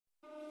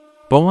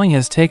Boeing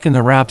has taken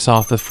the wraps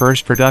off the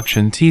first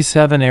production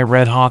T-7A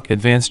Red Hawk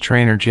advanced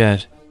trainer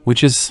jet,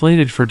 which is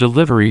slated for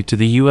delivery to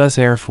the U.S.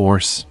 Air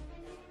Force.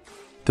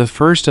 The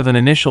first of an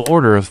initial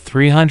order of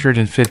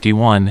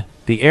 351,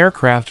 the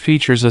aircraft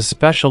features a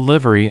special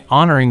livery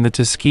honoring the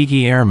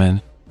Tuskegee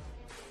Airmen.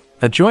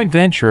 A joint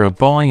venture of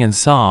Boeing and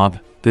Saab,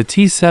 the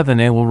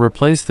T-7A will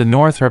replace the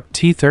Northrop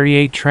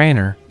T-38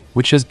 trainer,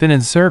 which has been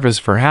in service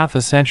for half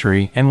a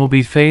century and will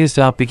be phased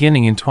out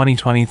beginning in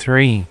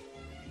 2023.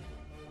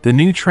 The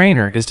new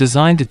trainer is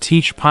designed to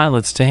teach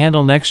pilots to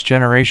handle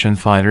next-generation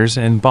fighters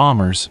and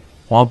bombers,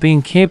 while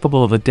being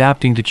capable of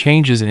adapting to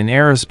changes in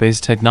aerospace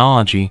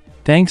technology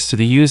thanks to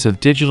the use of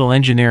digital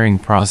engineering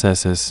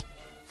processes.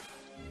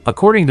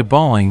 According to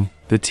Boeing,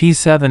 the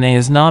T-7A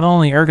is not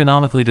only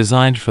ergonomically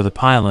designed for the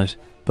pilot,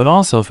 but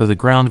also for the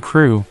ground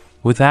crew,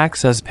 with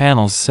access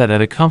panels set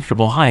at a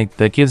comfortable height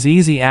that gives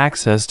easy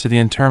access to the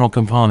internal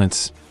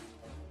components.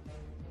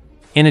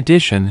 In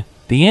addition,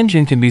 the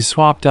engine can be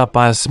swapped up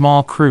by a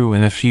small crew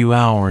in a few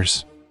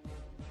hours.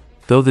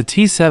 Though the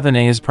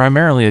T-7A is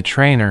primarily a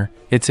trainer,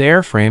 its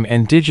airframe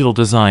and digital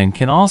design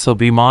can also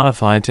be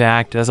modified to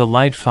act as a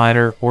light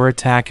fighter or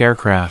attack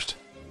aircraft.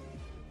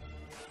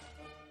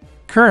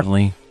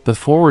 Currently, the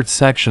forward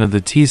section of the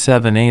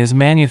T-7A is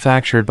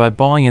manufactured by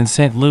Boeing in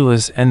St.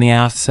 Louis and the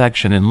aft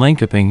section in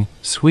Linköping,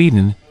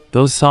 Sweden,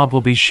 though Saab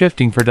will be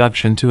shifting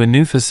production to a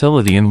new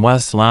facility in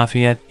West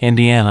Lafayette,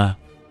 Indiana.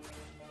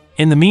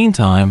 In the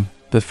meantime,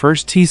 the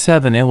first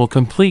T-7A will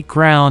complete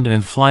ground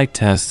and flight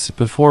tests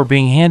before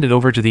being handed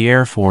over to the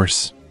Air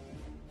Force.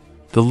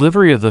 The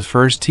livery of the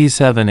first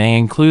T-7A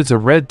includes a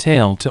red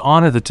tail to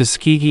honor the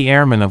Tuskegee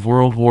Airmen of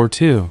World War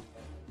II.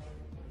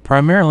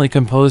 Primarily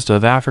composed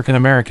of African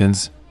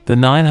Americans, the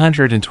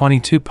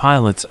 922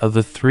 pilots of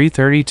the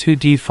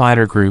 332D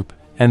Fighter Group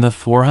and the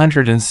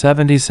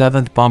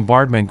 477th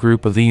Bombardment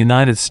Group of the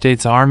United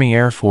States Army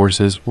Air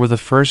Forces were the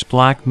first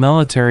black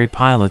military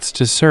pilots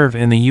to serve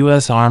in the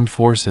U.S. Armed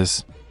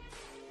Forces.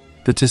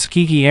 The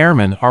Tuskegee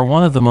Airmen are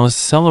one of the most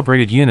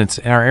celebrated units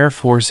in our Air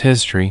Force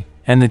history,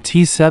 and the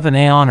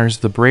T-7A honors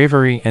the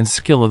bravery and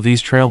skill of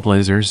these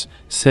trailblazers,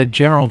 said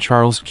General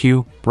Charles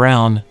Q.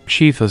 Brown,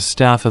 Chief of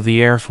Staff of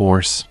the Air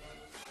Force.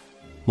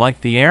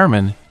 Like the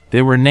Airmen,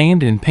 they were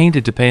named and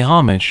painted to pay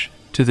homage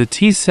to the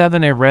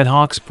T-7A Red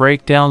Hawks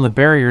break down the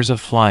barriers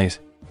of flight.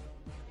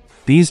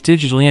 These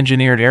digitally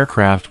engineered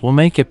aircraft will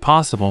make it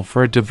possible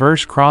for a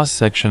diverse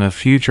cross-section of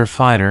future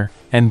fighter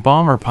and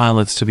bomber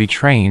pilots to be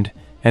trained,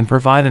 and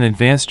provide an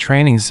advanced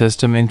training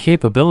system and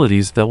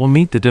capabilities that will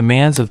meet the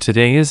demands of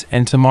today's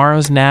and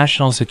tomorrow's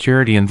national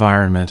security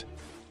environment.